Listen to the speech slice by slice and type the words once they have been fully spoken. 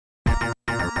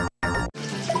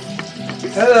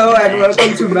Hello and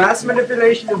welcome to mass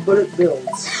manipulation of bullet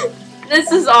bills.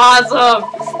 This is awesome.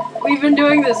 We've been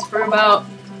doing this for about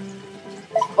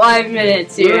 5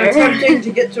 minutes here. We're attempting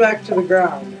to get back to the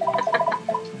ground.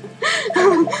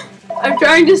 I'm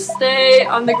trying to stay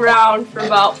on the ground for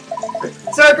about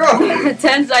Circle!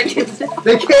 10 seconds.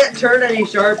 They can't turn any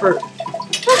sharper.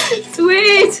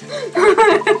 Sweet!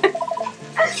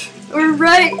 We're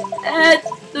right at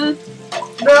the...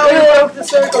 No, we broke the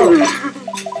circle!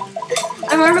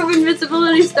 I'm out of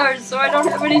invincibility stars, so I don't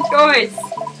have any choice.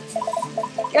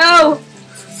 Go!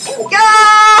 Go!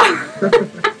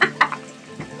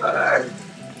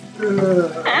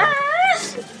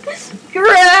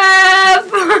 Grab!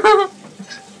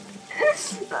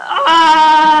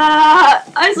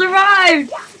 I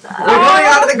survived! We're going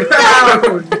out of the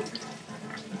ground!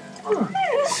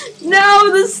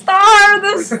 No, the star!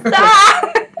 The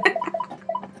star!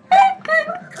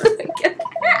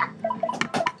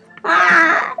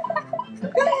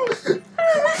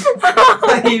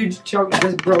 A huge chunk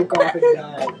just broke off and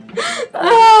died.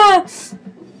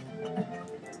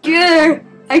 Good!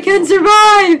 I can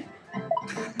survive!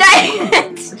 Dang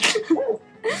it!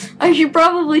 I should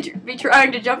probably be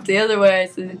trying to jump the other way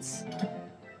since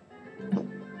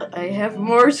I have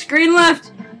more screen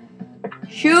left.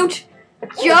 Shoot!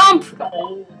 Jump!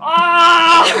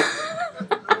 Ah!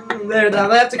 There, now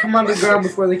they have to come on the ground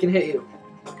before they can hit you.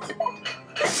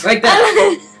 Like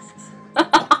that.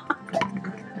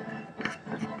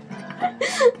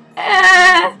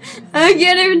 I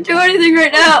can't even do anything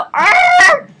right now.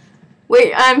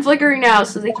 Wait, I'm flickering now,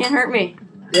 so they can't hurt me.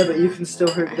 Yeah, but you can still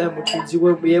hurt them, which means you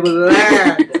won't be able to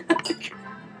land.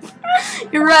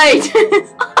 You're right.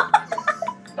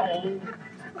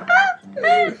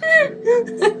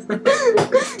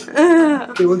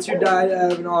 Okay, once you die, I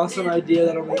have an awesome idea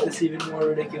that'll make this even more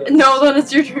ridiculous. No, then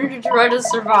it's your turn to try to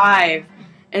survive.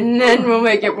 And then we'll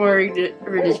make it more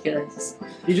ridiculous.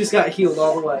 You just got healed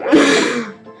all the way.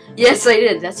 Yes, I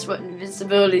did. That's what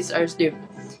invincibility stars do.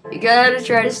 You gotta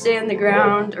try to stay on the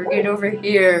ground or get over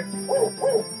here.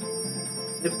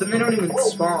 Yeah, but then they don't even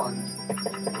spawn.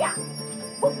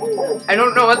 I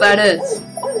don't know what that is.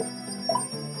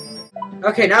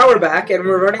 Okay, now we're back, and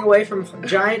we're running away from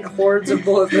giant hordes of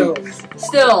bullet bills.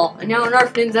 Still, and now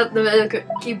Narflin's at the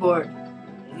keyboard.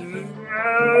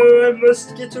 I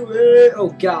must get away. Oh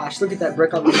gosh, look at that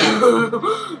brick on the map.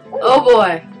 Oh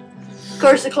boy. Of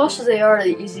course, the closer they are,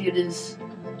 the easier it is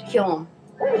to kill them.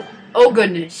 Oh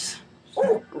goodness.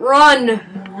 Run!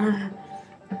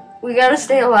 We gotta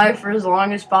stay alive for as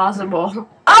long as possible.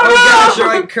 Oh no! gosh, you're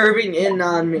like curving in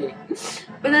on me.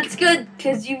 But that's good,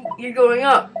 because you're going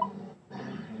up.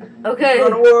 Okay.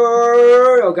 Run away.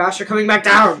 Oh gosh, you're coming back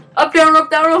down. Up, down,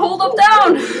 hold up,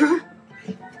 down!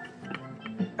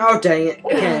 Oh dang it,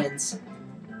 cannons.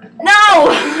 No!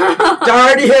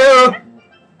 Darn you!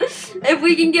 If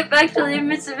we can get back to the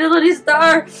invincibility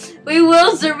star, we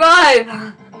will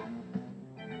survive!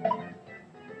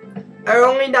 They're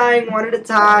only dying one at a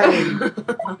time.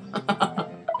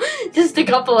 Just a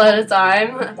couple at a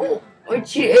time.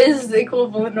 Which is the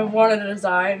equivalent of one at a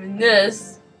time in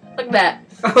this. Look at that.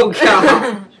 Oh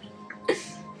god.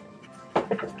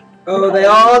 Oh, they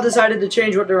all decided to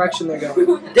change what direction they're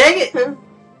going. Dang it!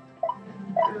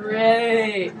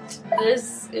 Great.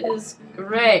 This is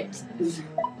great.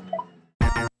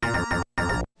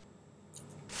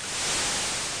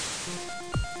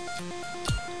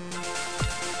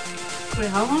 Wait,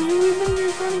 how long have we been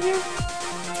in front of here?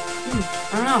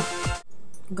 I don't know.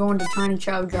 Go into Tiny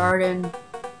Chao Garden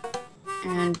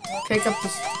and pick up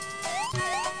this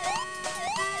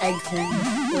egg thing.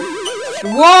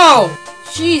 Whoa!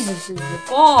 Jesus, is the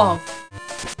ball.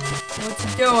 What's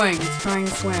it doing? It's trying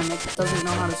to swim. It doesn't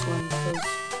know how to swim because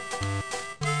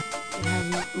it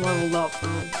hasn't leveled up or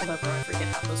whatever. I forget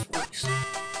how this works.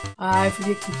 I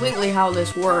forget completely how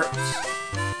this works.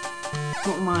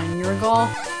 Don't mind. Your goal?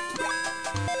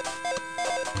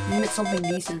 Name it something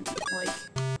decent.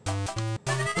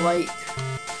 Like...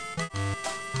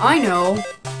 I know.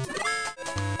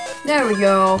 There we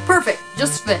go. Perfect.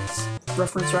 Just fits.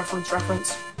 Reference.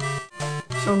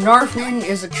 So Narflin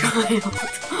is a child.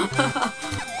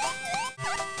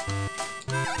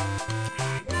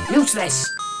 Useless.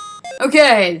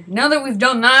 Okay, now that we've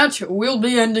done that, we'll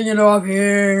be ending it off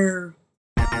here.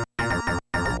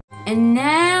 And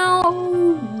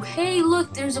now... Hey,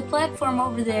 look, there's a platform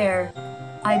over there.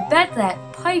 I bet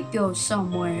that pipe goes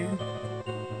somewhere.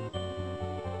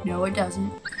 No, it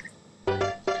doesn't.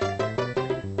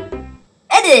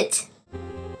 Edit!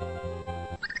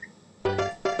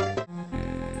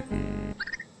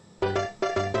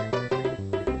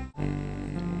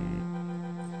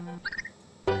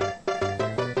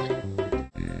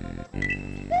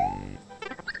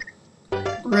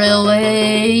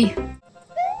 Really?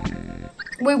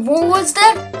 Wait, what was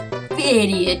that?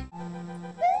 Idiot.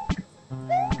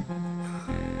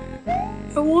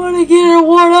 I want to get a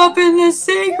one-up in the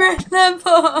secret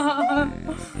level.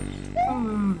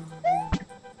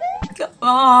 Come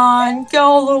on,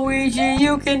 go Luigi,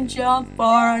 you can jump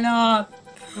far enough.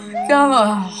 Come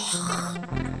on.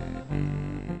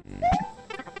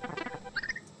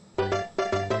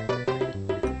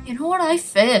 You know what? I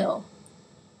fail.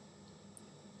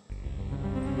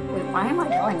 Wait, why am I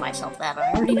telling myself that?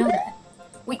 I already know that.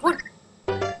 Wait, what?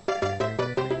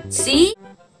 See?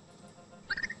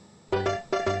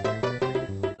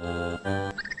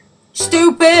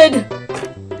 Stupid!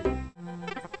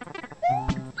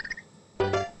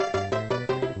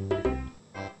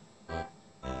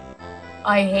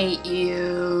 I hate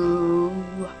you.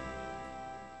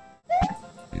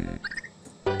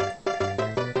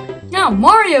 Now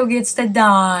Mario gets to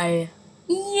die.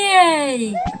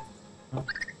 Yay!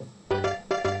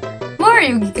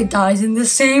 Mario dies in the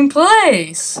same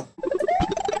place.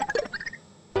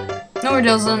 No, he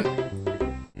doesn't.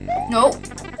 Nope.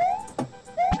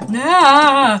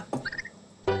 Nah.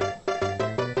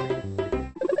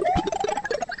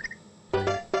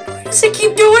 Why does he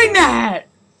keep doing that?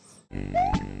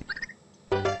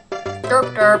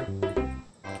 Derp derp.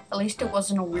 At least it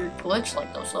wasn't a weird glitch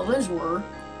like those others were.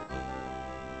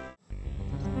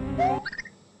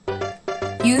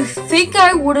 You think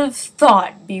I would have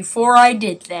thought before I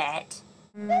did that?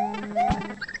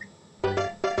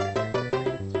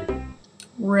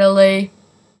 Really?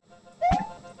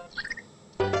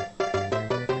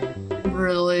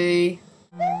 Really?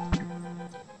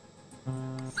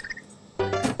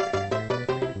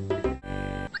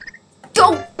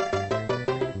 Don't!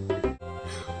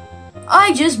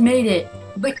 I just made it,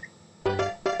 but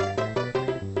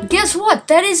guess what?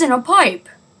 That isn't a pipe.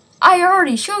 I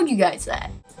already showed you guys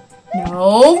that.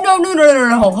 No, no, no, no, no,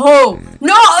 no, no,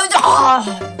 no!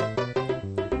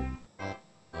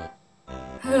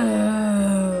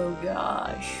 Oh,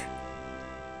 gosh.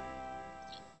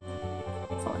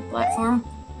 Falling platform.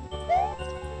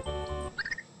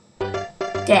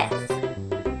 Death.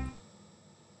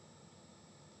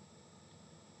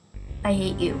 I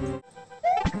hate you.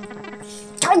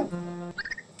 Don't!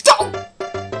 Don't!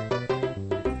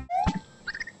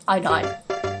 I died.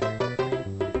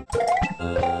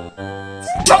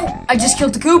 Don't! I just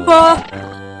killed the Koopa!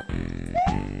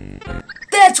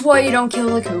 That's why you don't kill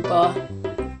the Koopa.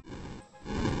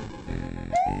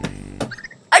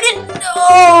 I didn't know!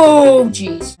 Oh,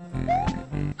 jeez.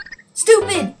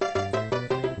 Stupid!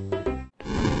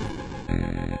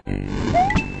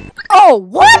 Oh,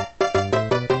 what?